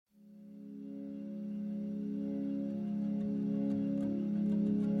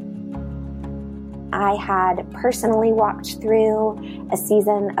I had personally walked through a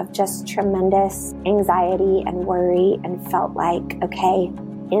season of just tremendous anxiety and worry and felt like, okay,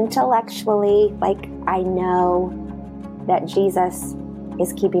 intellectually, like I know that Jesus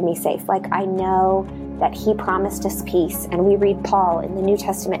is keeping me safe. Like I know that he promised us peace. And we read Paul in the New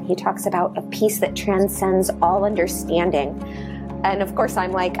Testament, he talks about a peace that transcends all understanding. And of course,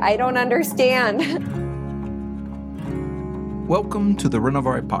 I'm like, I don't understand. Welcome to the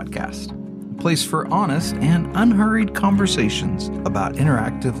Renovare Podcast, a place for honest and unhurried conversations about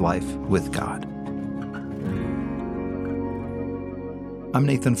interactive life with God. I'm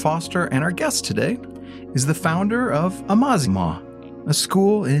Nathan Foster, and our guest today is the founder of Amazima, a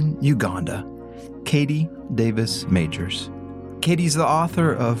school in Uganda, Katie Davis Majors. Katie's the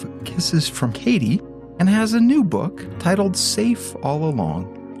author of Kisses from Katie and has a new book titled Safe All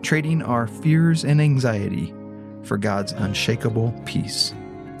Along, Trading Our Fears and Anxiety for God's Unshakable Peace.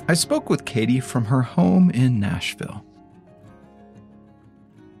 I spoke with Katie from her home in Nashville.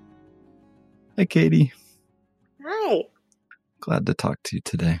 Hey, Katie. Hi. Glad to talk to you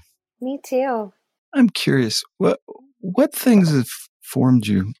today. Me too. I'm curious, what things have formed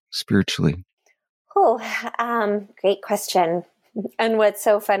you spiritually? Great question. And what's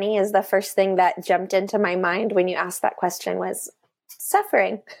so funny is the first thing that jumped into my mind when you asked that question was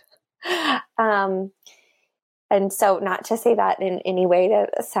suffering. And so not to say that in any way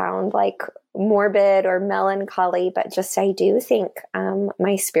to sound like morbid or melancholy, but just I do think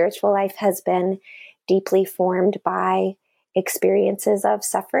my spiritual life has been deeply formed by experiences of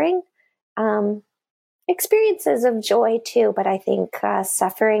suffering, experiences of joy too. But I think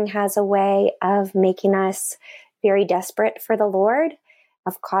suffering has a way of making us very desperate for the Lord,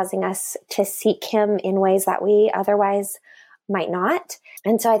 of causing us to seek him in ways that we otherwise might not.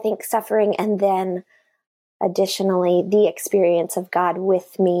 And so I think suffering, and then additionally, the experience of God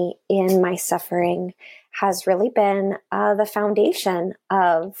with me in my suffering has really been the foundation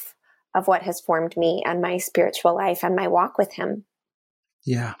of what has formed me and my spiritual life and my walk with him.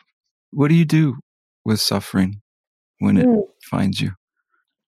 Yeah. What do you do with suffering when it finds you?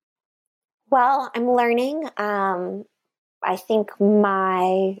 Well, I'm learning. I think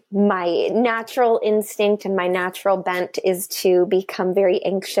my natural instinct and my natural bent is to become very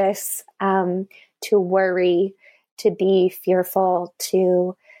anxious, to worry, to be fearful,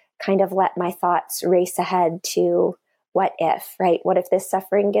 to kind of let my thoughts race ahead to what if, right? What if this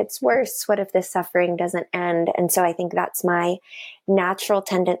suffering gets worse? What if this suffering doesn't end? And so I think that's my natural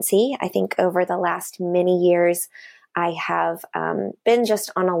tendency. I think over the last many years, I have been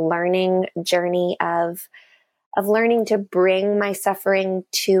just on a learning journey of learning to bring my suffering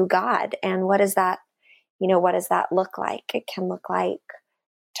to God. And what does that look like? It can look like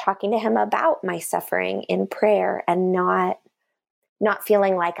talking to him about my suffering in prayer and not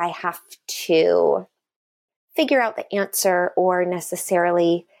feeling like I have to figure out the answer or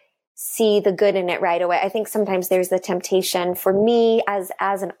necessarily see the good in it right away. I think sometimes there's the temptation for me as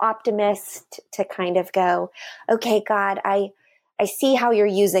an optimist to kind of go, okay, God, I see how you're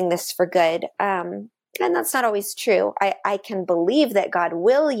using this for good. And that's not always true. I can believe that God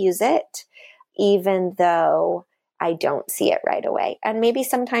will use it, even though I don't see it right away. And maybe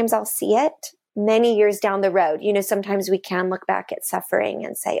sometimes I'll see it many years down the road. You know, sometimes we can look back at suffering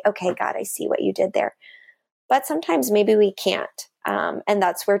and say, okay, God, I see what you did there. But sometimes maybe we can't. And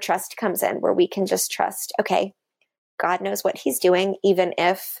that's where trust comes in, where we can just trust, okay, God knows what he's doing, even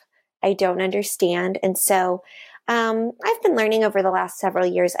if I don't understand. And so I've been learning over the last several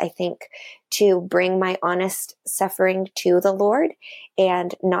years, I think, to bring my honest suffering to the Lord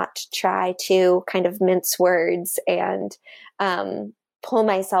and not try to kind of mince words and pull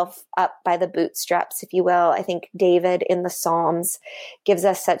myself up by the bootstraps, if you will. I think David in the Psalms gives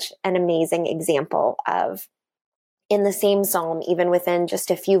us such an amazing example of, in the same psalm, even within just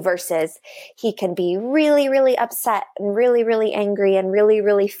a few verses, he can be really, really upset and really, really angry and really,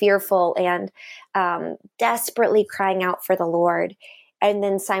 really fearful and desperately crying out for the Lord, and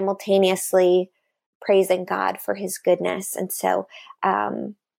then simultaneously praising God for his goodness. And so,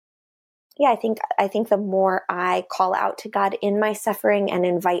 I think the more I call out to God in my suffering and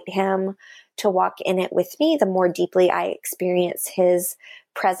invite him to walk in it with me, the more deeply I experience his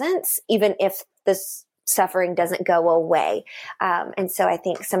presence, even if this suffering doesn't go away. And so I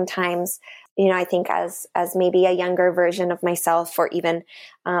think sometimes, I think as maybe a younger version of myself, or even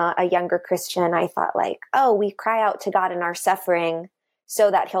a younger Christian, I thought like, oh, we cry out to God in our suffering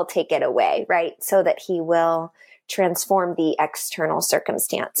so that he'll take it away, right? So that he will transform the external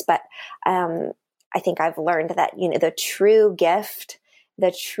circumstance. But I think I've learned that, the true gift,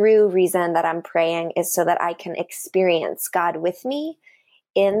 the true reason that I'm praying is so that I can experience God with me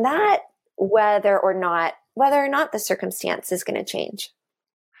in that, whether or not the circumstance is going to change.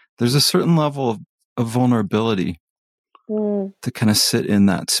 There's a certain level of vulnerability to kind of sit in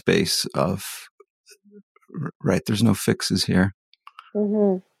that space of, right, there's no fixes here,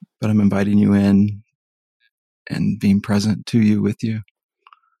 but I'm inviting you in and being present to you, with you.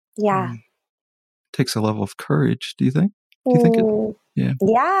 Yeah. Takes a level of courage, do you think? Do you think it? Yeah.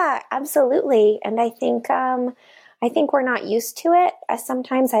 Yeah, absolutely. And I think we're not used to it.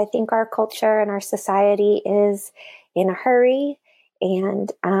 Sometimes I think our culture and our society is in a hurry,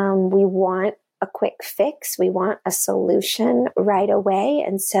 and we want a quick fix. We want a solution right away.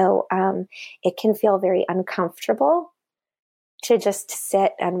 And so it can feel very uncomfortable to just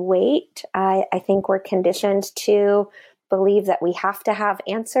sit and wait. I think we're conditioned to believe that we have to have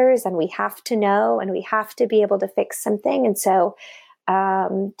answers, and we have to know, and we have to be able to fix something. And so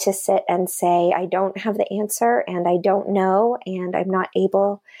to sit and say, I don't have the answer, and I don't know, and I'm not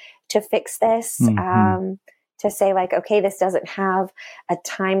able to fix this, to say like, okay, this doesn't have a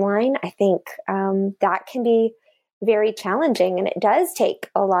timeline. I think that can be very challenging, and it does take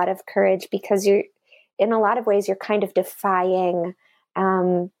a lot of courage, because in a lot of ways, you're kind of defying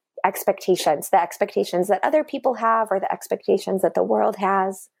expectations, the expectations that other people have, or the expectations that the world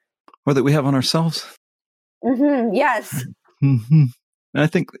has, or that we have on ourselves. Yes. And I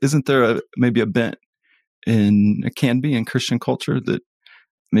think, isn't there maybe a bent it can be in Christian culture, that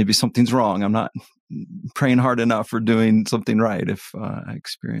maybe something's wrong. I'm not praying hard enough or doing something right if I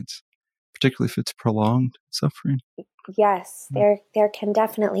experience, particularly if it's prolonged suffering. Yes, there can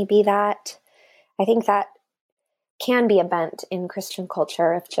definitely be that. I think that can be a bent in Christian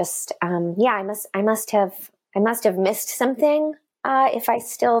culture of just, I must have missed something if I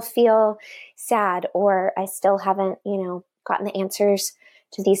still feel sad, or I still haven't, gotten the answers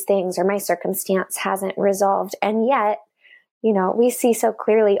to these things, or my circumstance hasn't resolved. And yet, we see so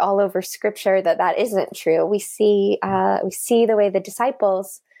clearly all over Scripture that isn't true. We see the way the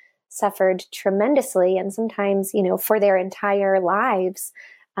disciples suffered tremendously, and sometimes, for their entire lives.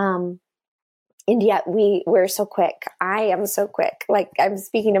 And yet we're so quick. I am so quick. Like, I'm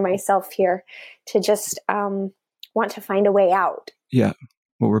speaking to myself here, to just want to find a way out. Yeah.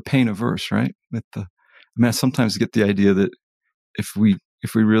 Well, we're pain averse, right? I sometimes get the idea that if we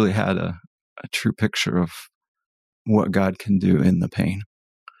really had a true picture of what God can do in the pain,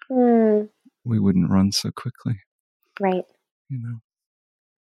 we wouldn't run so quickly. Right.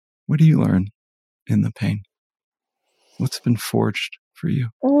 What do you learn in the pain? What's been forged for you?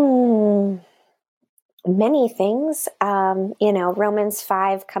 Many things. Romans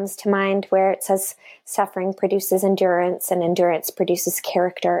 5 comes to mind, where it says suffering produces endurance, and endurance produces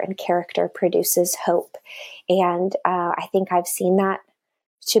character, and character produces hope. And I think I've seen that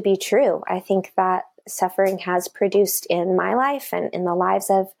to be true. I think that suffering has produced in my life and in the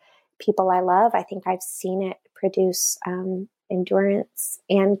lives of people I love. I think I've seen it produce endurance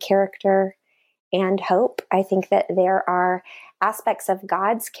and character and hope. I think that there are aspects of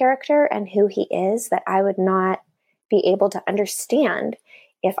God's character and who He is that I would not be able to understand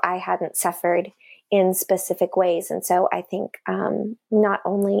if I hadn't suffered in specific ways. And so I think not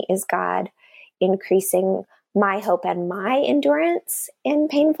only is God increasing my hope and my endurance in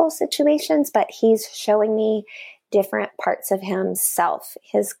painful situations, but He's showing me different parts of Himself,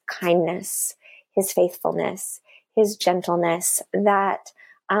 His kindness, His faithfulness, His gentleness, that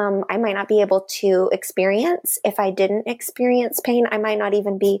I might not be able to experience if I didn't experience pain. I might not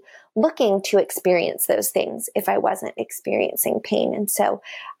even be looking to experience those things if I wasn't experiencing pain. And so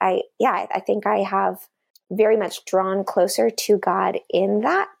I think I have very much drawn closer to God in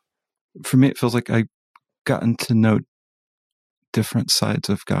that. For me, it feels like I've gotten to know different sides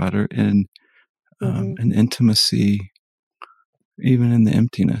of God, or in an intimacy, even in the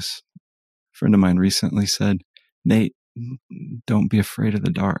emptiness. A friend of mine recently said, Nate, don't be afraid of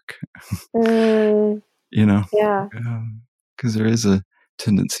the dark. Yeah. Because there is a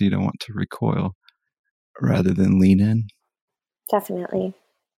tendency to want to recoil rather than lean in. Definitely.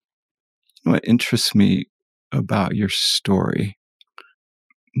 What interests me about your story,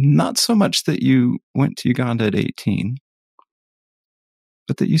 not so much that you went to Uganda at 18,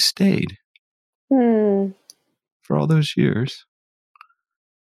 but that you stayed for all those years.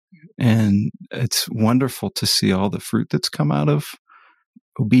 And it's wonderful to see all the fruit that's come out of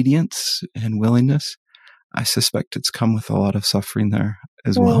obedience and willingness. I suspect it's come with a lot of suffering there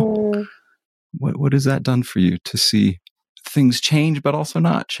as well. What has that done for you, to see things change but also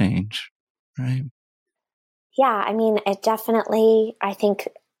not change, right? Yeah, I mean, it definitely, I think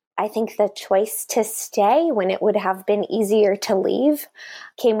the choice to stay when it would have been easier to leave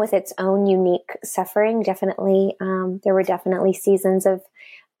came with its own unique suffering. Definitely, there were definitely seasons of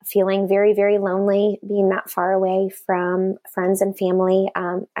feeling very, very lonely, being that far away from friends and family.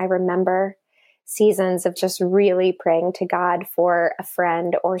 I remember seasons of just really praying to God for a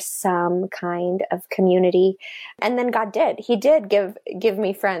friend or some kind of community. And then God did. He did give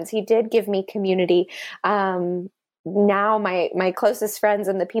me friends. He did give me community. Now my closest friends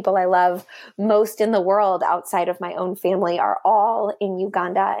and the people I love most in the world outside of my own family are all in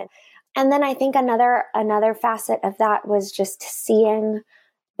Uganda. And then I think another facet of that was just seeing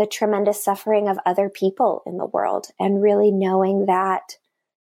the tremendous suffering of other people in the world and really knowing that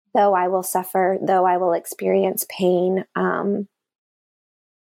though I will suffer, though I will experience pain,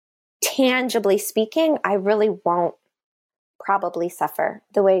 tangibly speaking, I really won't probably suffer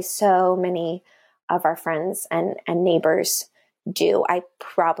the way so many of our friends and neighbors do. I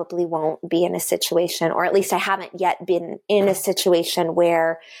probably won't be in a situation, or at least I haven't yet been in a situation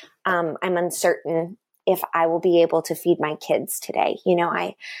where I'm uncertain if I will be able to feed my kids today. You know,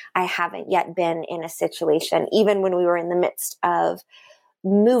 I haven't yet been in a situation, even when we were in the midst of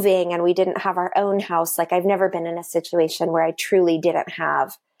moving and we didn't have our own house. Like, I've never been in a situation where I truly didn't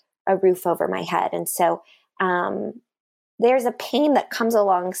have a roof over my head. And so, there's a pain that comes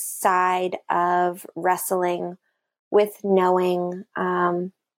alongside of wrestling with knowing,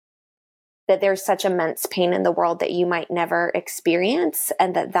 that there's such immense pain in the world that you might never experience.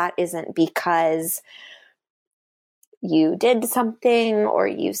 And that isn't because you did something or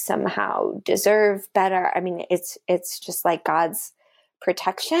you somehow deserve better. I mean, it's just like God's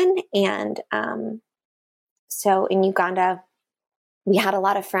protection. And so in Uganda, we had a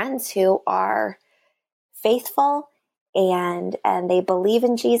lot of friends who are faithful and they believe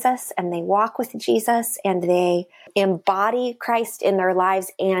in Jesus and they walk with Jesus and they embody Christ in their lives,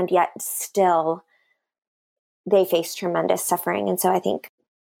 and yet still they face tremendous suffering. And so I think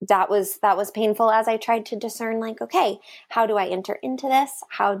that was painful as I tried to discern, like, okay, how do I enter into this?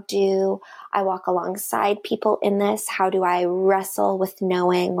 How do I walk alongside people in this? How do I wrestle with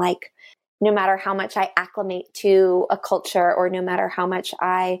knowing, like, no matter how much I acclimate to a culture or no matter how much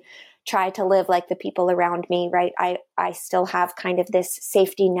I try to live like the people around me, right? I still have kind of this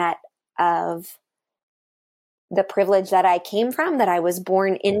safety net of the privilege that I came from, that I was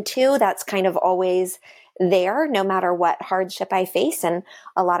born into. That's kind of always there, no matter what hardship I face. And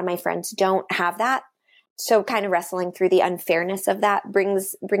a lot of my friends don't have that. So kind of wrestling through the unfairness of that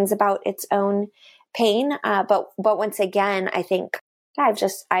brings about its own pain. But once again, I think I've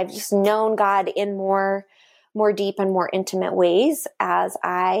just known God in more deep and more intimate ways as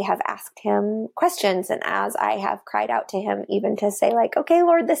I have asked him questions and as I have cried out to him, even to say, like, okay,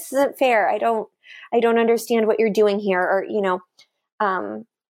 Lord, this isn't fair. I don't understand what you're doing here. Or, you know,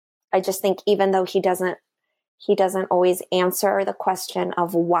 I just think even though he doesn't always answer the question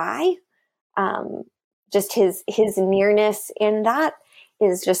of why, just his nearness in that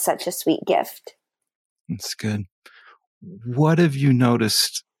is just such a sweet gift. That's good. What have you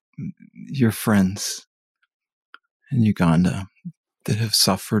noticed your friends in Uganda that have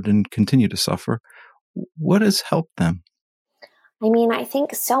suffered and continue to suffer? What has helped them? I mean, I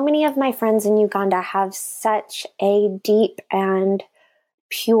think so many of my friends in Uganda have such a deep and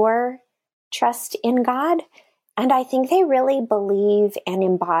pure trust in God. And I think they really believe and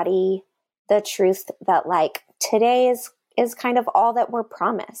embody the truth that, like, today is kind of all that we're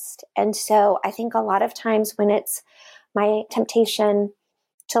promised. And so I think a lot of times when it's my temptation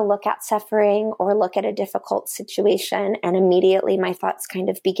to look at suffering or look at a difficult situation, and immediately my thoughts kind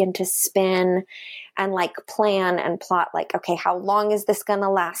of begin to spin and like plan and plot, like, okay, how long is this going to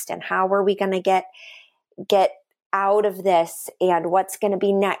last? And how are we going to get out of this? And what's going to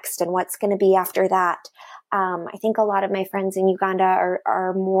be next? And what's going to be after that? I think a lot of my friends in Uganda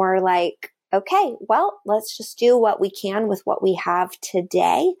are more like, okay, well, let's just do what we can with what we have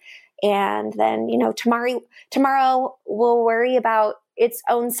today. And then, you know, tomorrow we'll worry about its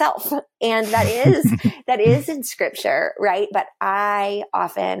own self. And that is in scripture, right? But I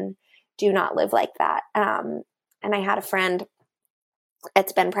often do not live like that. And I had a friend,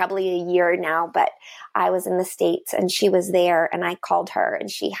 it's been probably a year now, but I was in the States and she was there, and I called her and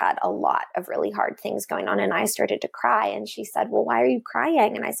she had a lot of really hard things going on. And I started to cry, and she said, well, why are you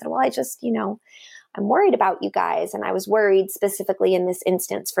crying? And I said, well, I just, you know, I'm worried about you guys. And I was worried specifically in this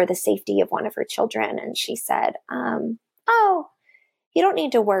instance for the safety of one of her children. And she said, oh, you don't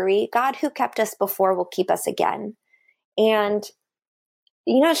need to worry. God, who kept us before, will keep us again. And,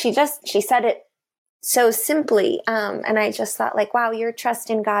 you know, she said it so simply. And I just thought, like, wow, your trust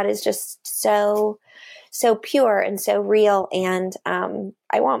in God is just so pure and so real. And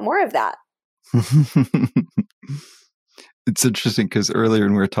I want more of that. It's interesting because earlier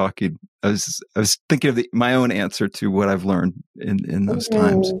when we were talking, I was thinking of my own answer to what I've learned in those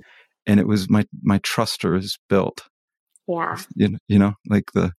times, and it was my trust is built. Yeah.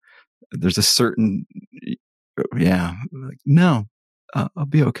 Like there's a certain, like, no, I'll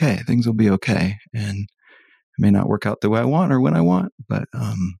be okay. Things will be okay. And it may not work out the way I want or when I want, but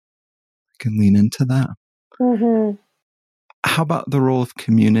I can lean into that. Mm-hmm. How about the role of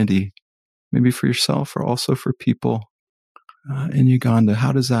community, maybe for yourself or also for people in Uganda?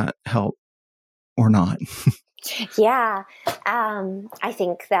 How does that help or not? Yeah. I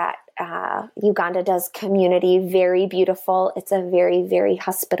think that Uganda does community very beautiful. It's a very, very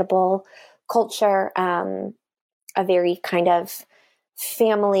hospitable culture, a very kind of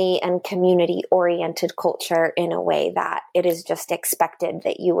family and community oriented culture in a way that it is just expected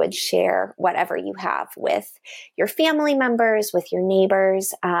that you would share whatever you have with your family members, with your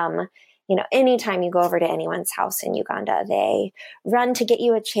neighbors. Anytime you go over to anyone's house in Uganda, they run to get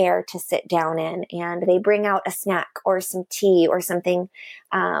you a chair to sit down in, and they bring out a snack or some tea or something.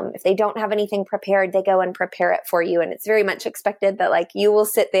 If they don't have anything prepared, they go and prepare it for you. And it's very much expected that like you will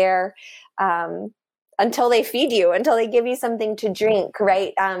sit there, until they feed you, until they give you something to drink,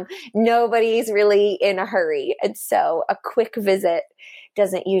 right? Nobody's really in a hurry. And so a quick visit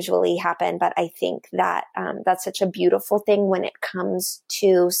doesn't usually happen. But I think that that's such a beautiful thing when it comes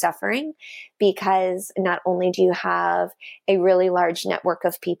to suffering, because not only do you have a really large network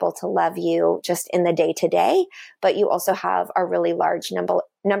of people to love you just in the day to day, but you also have a really large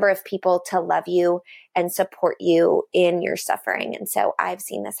number of people to love you and support you in your suffering. And so I've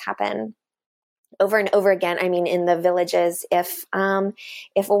seen this happen over and over again. I mean, in the villages, if a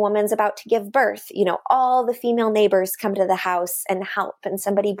woman's about to give birth, all the female neighbors come to the house and help, and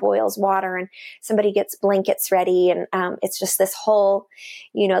somebody boils water and somebody gets blankets ready. And it's just this whole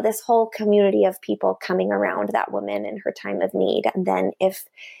community of people coming around that woman in her time of need. And then if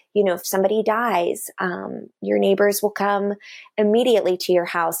somebody dies, your neighbors will come immediately to your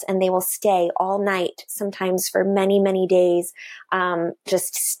house, and they will stay all night, sometimes for many, many days,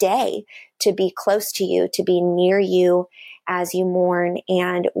 just stay to be close to you, to be near you as you mourn.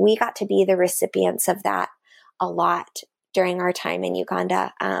 And we got to be the recipients of that a lot during our time in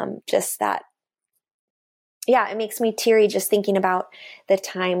Uganda. It makes me teary just thinking about the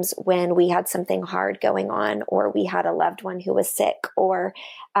times when we had something hard going on, or we had a loved one who was sick, or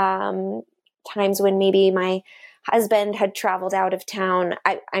times when maybe my husband had traveled out of town.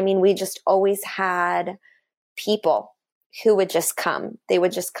 I mean, we just always had people who would just come. They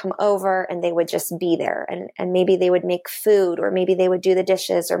would just come over and they would just be there. And maybe they would make food, or maybe they would do the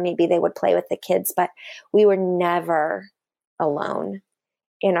dishes, or maybe they would play with the kids, but we were never alone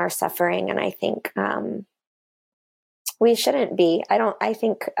in our suffering. And I think we shouldn't be. I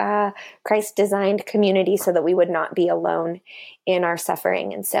think Christ designed community so that we would not be alone in our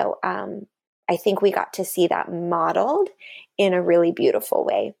suffering. And so I think we got to see that modeled in a really beautiful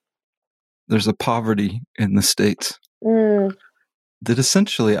way. There's a poverty in the States that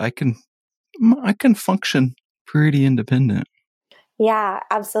essentially I can function pretty independent. Yeah,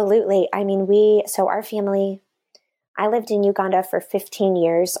 absolutely. I mean, our family, I lived in Uganda for 15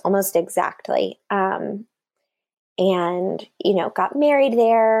 years, almost exactly. And, got married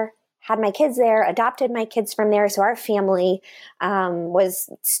there, had my kids there, adopted my kids from there. So our family was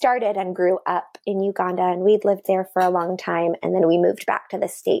started and grew up in Uganda, and we'd lived there for a long time. And then we moved back to the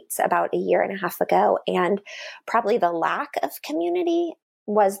States about a year and a half ago. And probably the lack of community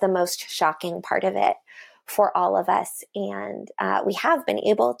was the most shocking part of it for all of us. And we have been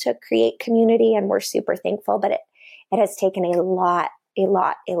able to create community, and we're super thankful, but it has taken a lot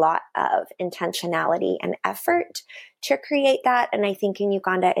of intentionality and effort to create that. And I think in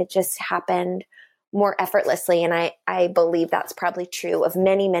Uganda, it just happened more effortlessly. And I believe that's probably true of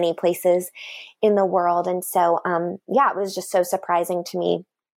many, many places in the world. And so, it was just so surprising to me.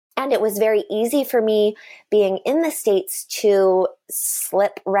 And it was very easy for me being in the States to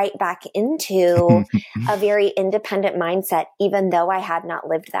slip right back into a very independent mindset, even though I had not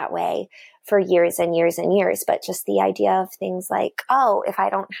lived that way for years and years and years. But just the idea of things like, oh, if I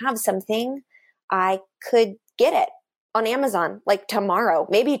don't have something, I could get it on Amazon, like tomorrow,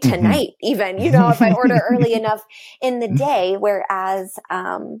 maybe tonight, even, if I order early enough in the day. Whereas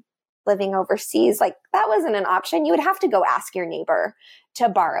living overseas, like that wasn't an option. You would have to go ask your neighbor to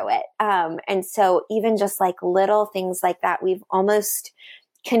borrow it. And so even just like little things like that, we've almost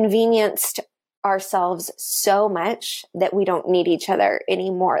convenienced ourselves so much that we don't need each other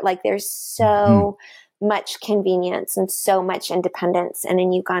anymore. Like there's so much convenience and so much independence. And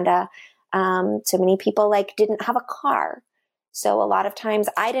in Uganda, so many people didn't have a car. So a lot of times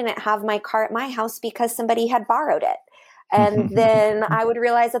I didn't have my car at my house because somebody had borrowed it. And then I would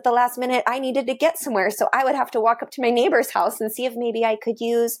realize at the last minute I needed to get somewhere. So I would have to walk up to my neighbor's house and see if maybe I could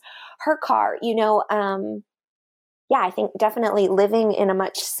use her car, I think definitely living in a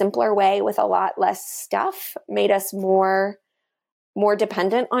much simpler way with a lot less stuff made us more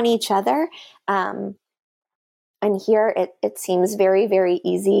dependent on each other. And here it seems very, very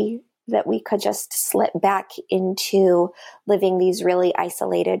easy that we could just slip back into living these really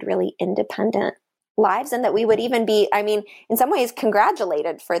isolated, really independent lives, and that we would even be, in some ways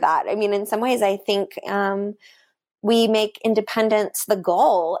congratulated for that. In some ways, I think we make independence the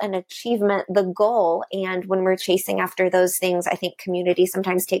goal and achievement the goal. And when we're chasing after those things, I think community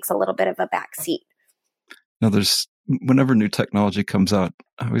sometimes takes a little bit of a backseat. Now, whenever new technology comes out,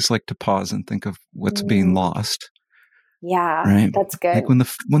 I always like to pause and think of what's being lost. Yeah, right? That's good. Like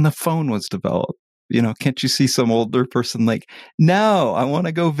when the phone was developed, can't you see some older person like, no, I want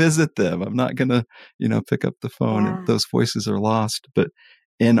to go visit them. I'm not going to, pick up the phone. Yeah. Those voices are lost. But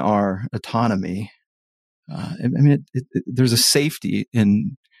in our autonomy, there's a safety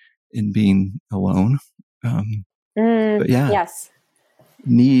in being alone. But yeah, yes,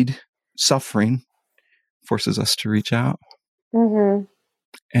 suffering forces us to reach out mm-hmm.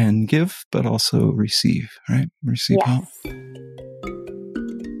 and give, but also receive, right? Receive help.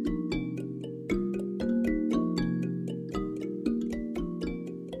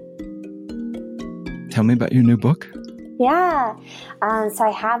 Tell me about your new book. Yeah. So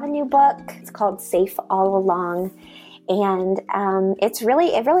I have a new book. It's called Safe All Along. And it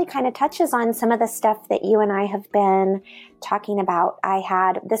really kind of touches on some of the stuff that you and I have been talking about.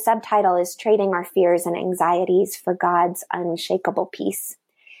 The subtitle is Trading Our Fears and Anxieties for God's Unshakable Peace.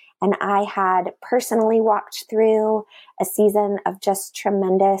 And I had personally walked through a season of just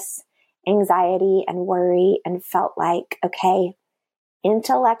tremendous anxiety and worry and felt like, okay,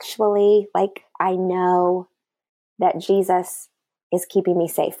 intellectually, like I know that Jesus is keeping me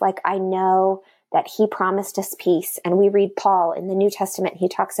safe. Like I know that he promised us peace. And we read Paul in the New Testament, he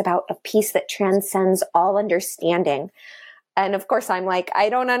talks about a peace that transcends all understanding. And of course I'm like, I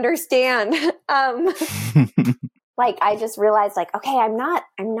don't understand. Like I just realized like, okay, I'm not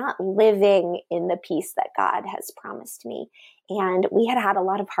living in the peace that God has promised me. And we had a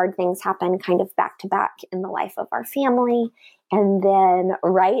lot of hard things happen kind of back to back in the life of our family. And then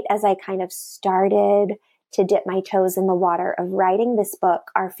right as I kind of started to dip my toes in the water of writing this book,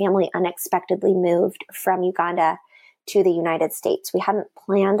 our family unexpectedly moved from Uganda to the United States. We hadn't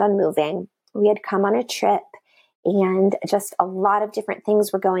planned on moving. We had come on a trip and just a lot of different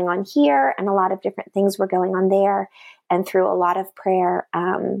things were going on here and a lot of different things were going on there. And through a lot of prayer,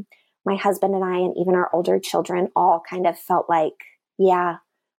 my husband and I, and even our older children all kind of felt like, yeah,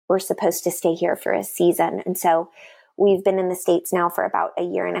 we're supposed to stay here for a season. And so we've been in the States now for about a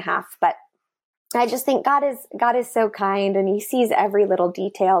year and a half, but I just think God is so kind and he sees every little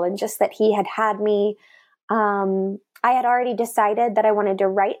detail, and just that he had me, I had already decided that I wanted to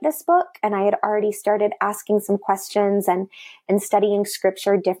write this book, and I had already started asking some questions and studying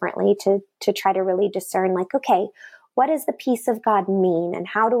scripture differently to try to really discern like, okay, what does the peace of God mean? And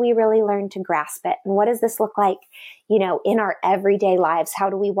how do we really learn to grasp it? And what does this look like, in our everyday lives? How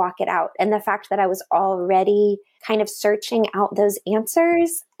do we walk it out? And the fact that I was already kind of searching out those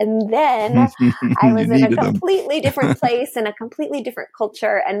answers. And then I was in a completely different place in a completely different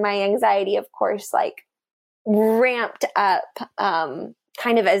culture. And my anxiety, of course, like ramped up,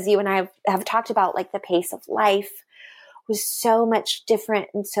 kind of as you and I have talked about, like the pace of life was so much different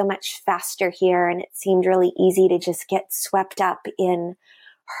and so much faster here. And it seemed really easy to just get swept up in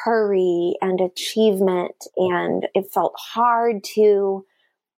hurry and achievement. And it felt hard to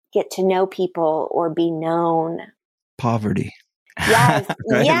get to know people or be known. Poverty. Yes.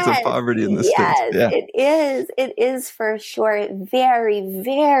 Right? Yes. It's a poverty in the States. Yeah. It is. It is for sure. Very,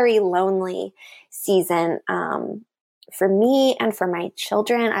 very lonely season. For me and for my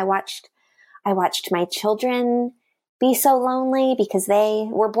children. I watched my children be so lonely because they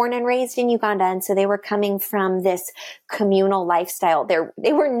were born and raised in Uganda. And so they were coming from this communal lifestyle.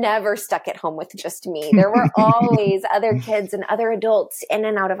 They were never stuck at home with just me. There were always other kids and other adults in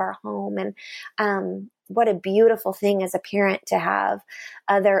and out of our home. And what a beautiful thing as a parent to have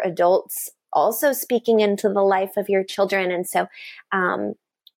other adults also speaking into the life of your children. And so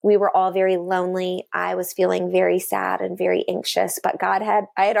we were all very lonely. I was feeling very sad and very anxious, but I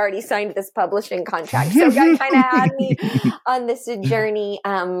had already signed this publishing contract. So God kind of had me on this journey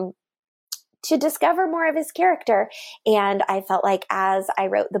to discover more of his character. And I felt like as I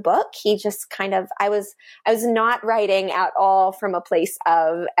wrote the book, he just kind of, I was not writing at all from a place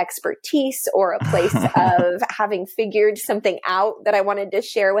of expertise or a place of having figured something out that I wanted to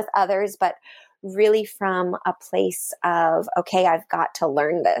share with others, but really from a place of, okay, I've got to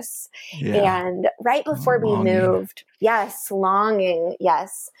learn this. Yeah. And right before we Longing. moved, yes, longing,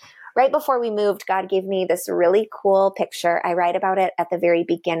 yes. Right before we moved, God gave me this really cool picture. I write about it at the very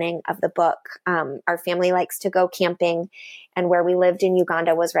beginning of the book. Our family likes to go camping, and where we lived in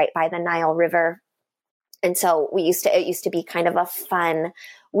Uganda was right by the Nile River. And so it used to be kind of a fun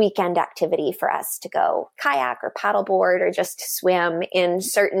weekend activity for us to go kayak or paddleboard or just swim in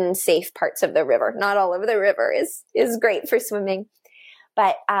certain safe parts of the river. Not all of the river is great for swimming.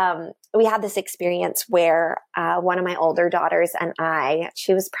 But we had this experience where one of my older daughters and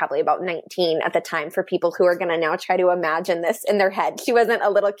she was probably about 19 at the time for people who are going to now try to imagine this in their head. She wasn't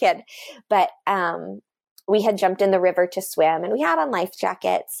a little kid, but we had jumped in the river to swim and we had on life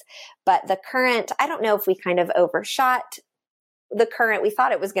jackets. But the current, I don't know if we kind of overshot the current. We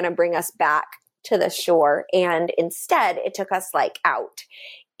thought it was going to bring us back to the shore. And instead, it took us like out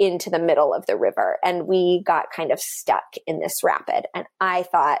into the middle of the river, and we got kind of stuck in this rapid. And I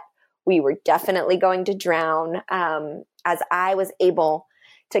thought we were definitely going to drown. As I was able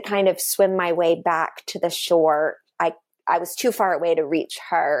to kind of swim my way back to the shore, I was too far away to reach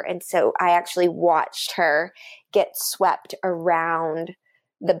her. And so I actually watched her get swept around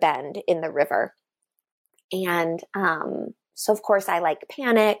the bend in the river. And so of course I like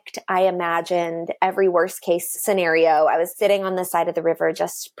panicked. I imagined every worst case scenario. I was sitting on the side of the river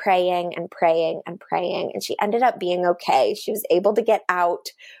just praying and praying and praying. And she ended up being okay. She was able to get out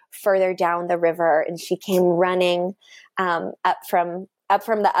further down the river, and she came running up from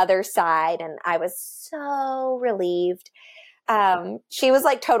the other side. And I was so relieved. She was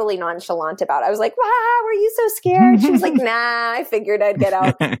like totally nonchalant about it. I was like, wow, were you so scared? She was like, nah, I figured I'd get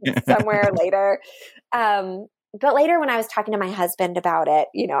out somewhere later. But later when I was talking to my husband about it,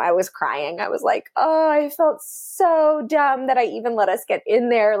 I was crying. I was like, oh, I felt so dumb that I even let us get in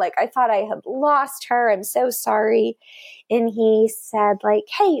there. Like, I thought I had lost her. I'm so sorry. And he said like,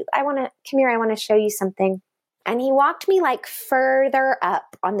 hey, come here. I want to show you something. And he walked me like further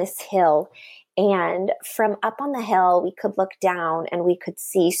up on this hill. And from up on the hill, we could look down and we could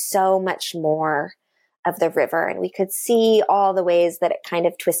see so much more of the river. And we could see all the ways that it kind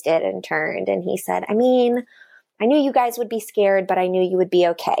of twisted and turned. And he said, I knew you guys would be scared, but I knew you would be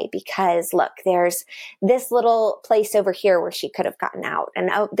okay, because look, there's this little place over here where she could have gotten out.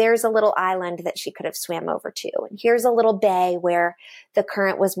 And there's a little island that she could have swam over to. And here's a little bay where the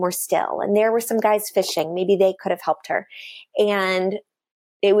current was more still. And there were some guys fishing. Maybe they could have helped her. And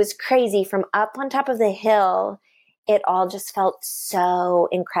it was crazy. From up on top of the hill, it all just felt so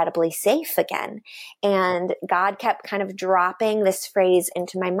incredibly safe again. And God kept kind of dropping this phrase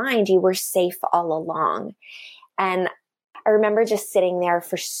into my mind, you were safe all along. And I remember just sitting there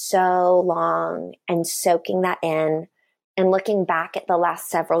for so long and soaking that in and looking back at the last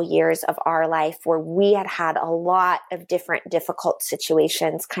several years of our life where we had a lot of different difficult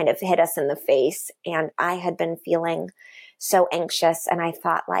situations kind of hit us in the face. And I had been feeling so anxious. And I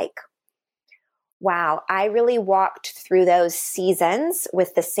thought like, wow, I really walked through those seasons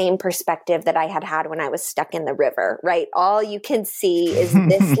with the same perspective that I had when I was stuck in the river, right? All you can see is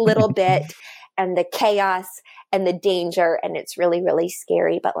this little bit and the chaos and the danger. And it's really, really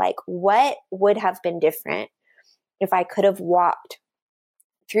scary. But like, what would have been different if I could have walked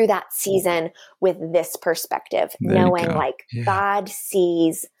through that season with this perspective, knowing like God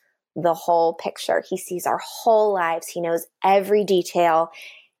sees the whole picture. He sees our whole lives. He knows every detail.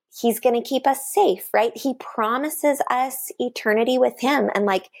 He's going to keep us safe, right? He promises us eternity with him, and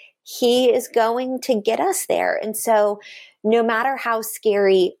like he is going to get us there. And so no matter how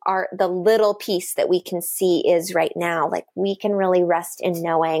scary the little piece that we can see is right now, like we can really rest in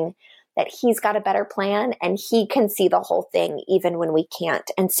knowing that he's got a better plan and he can see the whole thing even when we can't.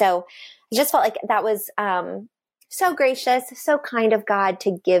 And so I just felt like that was so gracious, so kind of God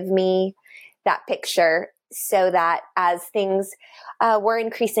to give me that picture, so that as things were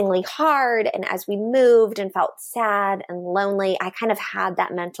increasingly hard and as we moved and felt sad and lonely, I kind of had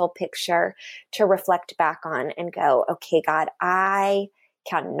that mental picture to reflect back on and go, okay, God, I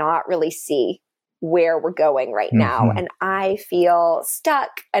cannot really see where we're going right now. And I feel stuck,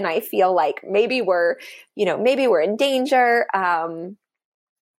 and I feel like maybe we're in danger.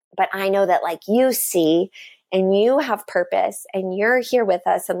 But I know that like you see, and you have purpose, and you're here with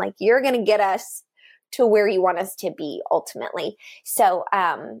us, and like you're going to get us to where you want us to be ultimately. So,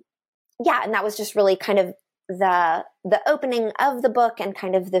 and that was just really kind of the opening of the book and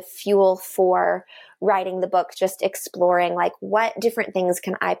kind of the fuel for writing the book, just exploring like what different things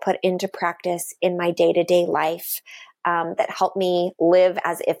can I put into practice in my day-to-day life that help me live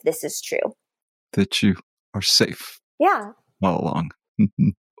as if this is true. That you are safe. Yeah. All along.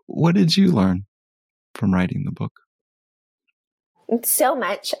 What did you learn from writing the book? So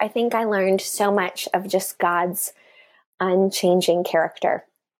much. I think I learned so much of just God's unchanging character,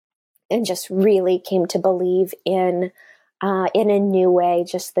 and just really came to believe in a new way,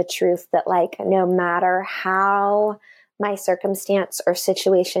 just the truth that, like, no matter how my circumstance or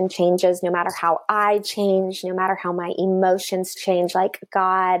situation changes, no matter how I change, no matter how my emotions change, like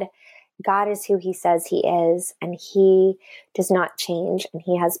God is who he says he is, and he does not change. And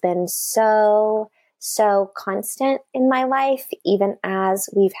he has been so constant in my life, even as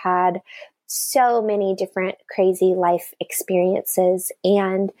we've had so many different crazy life experiences.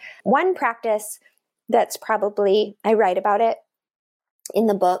 And one practice that's probably, I write about it in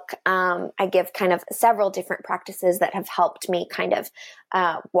the book. I give kind of several different practices that have helped me kind of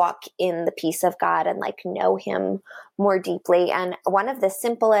walk in the peace of God and like know him more deeply. And one of the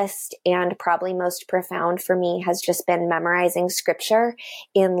simplest and probably most profound for me has just been memorizing scripture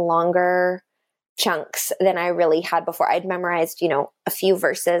in longer chunks than I really had before. I'd memorized, a few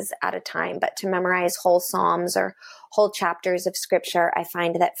verses at a time, but to memorize whole Psalms or whole chapters of scripture, I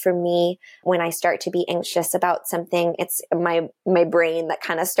find that for me, when I start to be anxious about something, it's my brain that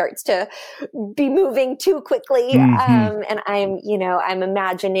kind of starts to be moving too quickly. And I'm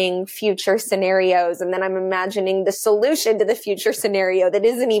imagining future scenarios, and then I'm imagining the solution to the future scenario that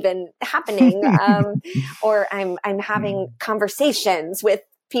isn't even happening. Or I'm having conversations with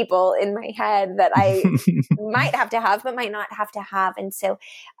people in my head that I might have to have, but might not have to have. And so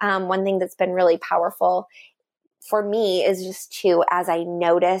one thing that's been really powerful for me is just to, as I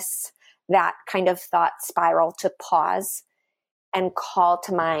notice that kind of thought spiral, to pause and call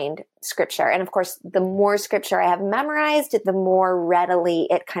to mind scripture. And of course, the more scripture I have memorized, the more readily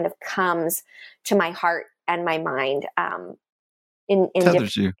it kind of comes to my heart and my mind.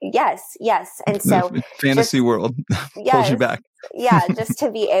 Tethers you. Yes. And so fantasy world pulls you back. Yeah, just to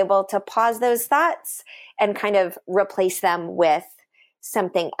be able to pause those thoughts and kind of replace them with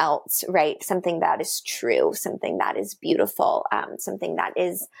something else, right? Something that is true, something that is beautiful, something that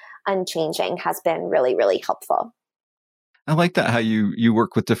is unchanging has been really, really helpful. I like that, how you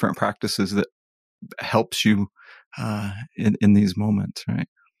work with different practices that helps you in these moments, right?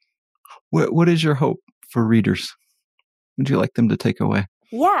 What is your hope for readers? Would you like them to take away?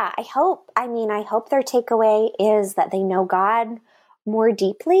 Yeah, I hope their takeaway is that they know God more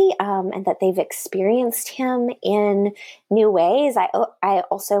deeply, and that they've experienced him in new ways. I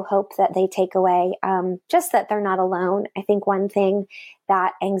also hope that they take away just that they're not alone. I think one thing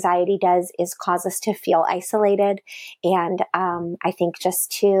that anxiety does is cause us to feel isolated. And I think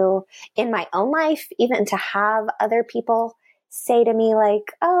just to, in my own life, even to have other people say to me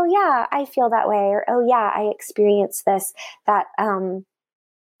like, oh yeah, I feel that way, or oh yeah, I experienced this, that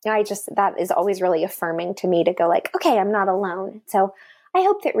that is always really affirming to me, to go like, okay, I'm not alone. So I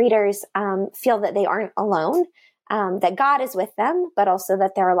hope that readers feel that they aren't alone, that God is with them, but also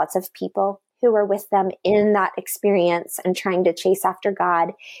that there are lots of people who are with them in that experience and trying to chase after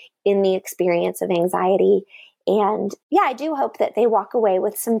God in the experience of anxiety. And yeah, I do hope that they walk away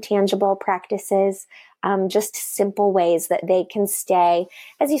with some tangible practices, just simple ways that they can stay,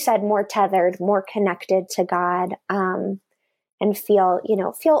 as you said, more tethered, more connected to God, and feel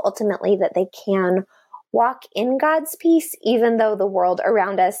ultimately that they can walk in God's peace, even though the world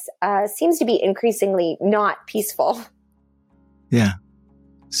around us seems to be increasingly not peaceful. Yeah.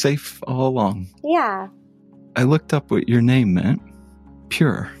 Safe all along. Yeah. I looked up what your name meant.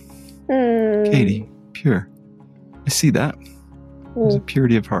 Pure. Katie, pure. I see that. There's a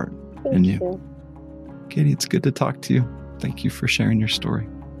purity of heart in you. Katie, it's good to talk to you. Thank you for sharing your story.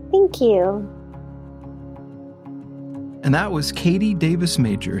 Thank you. And that was Katie Davis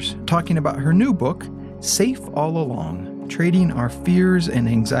Majors talking about her new book, Safe All Along, Trading Our Fears and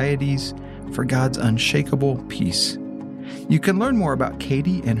Anxieties for God's Unshakable Peace. You can learn more about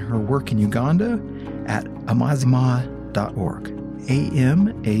Katie and her work in Uganda at amazima.org,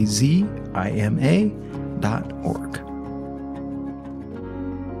 amazima.org.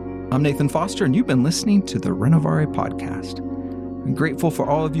 I'm Nathan Foster, and you've been listening to the Renovare Podcast. I'm grateful for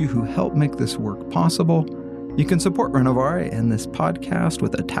all of you who help make this work possible. You can support Renovare and this podcast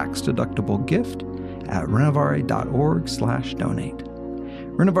with a tax-deductible gift at renovare.org/donate.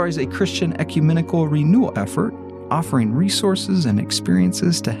 Renovare is a Christian ecumenical renewal effort offering resources and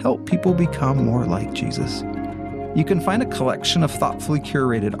experiences to help people become more like Jesus. You can find a collection of thoughtfully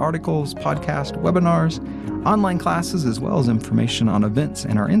curated articles, podcasts, webinars, online classes, as well as information on events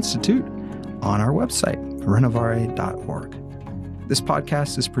in our institute on our website, renovare.org. This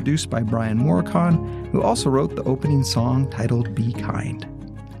podcast is produced by Brian Morricon, who also wrote the opening song titled Be Kind.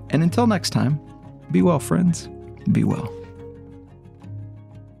 And until next time, be well, friends. Be well.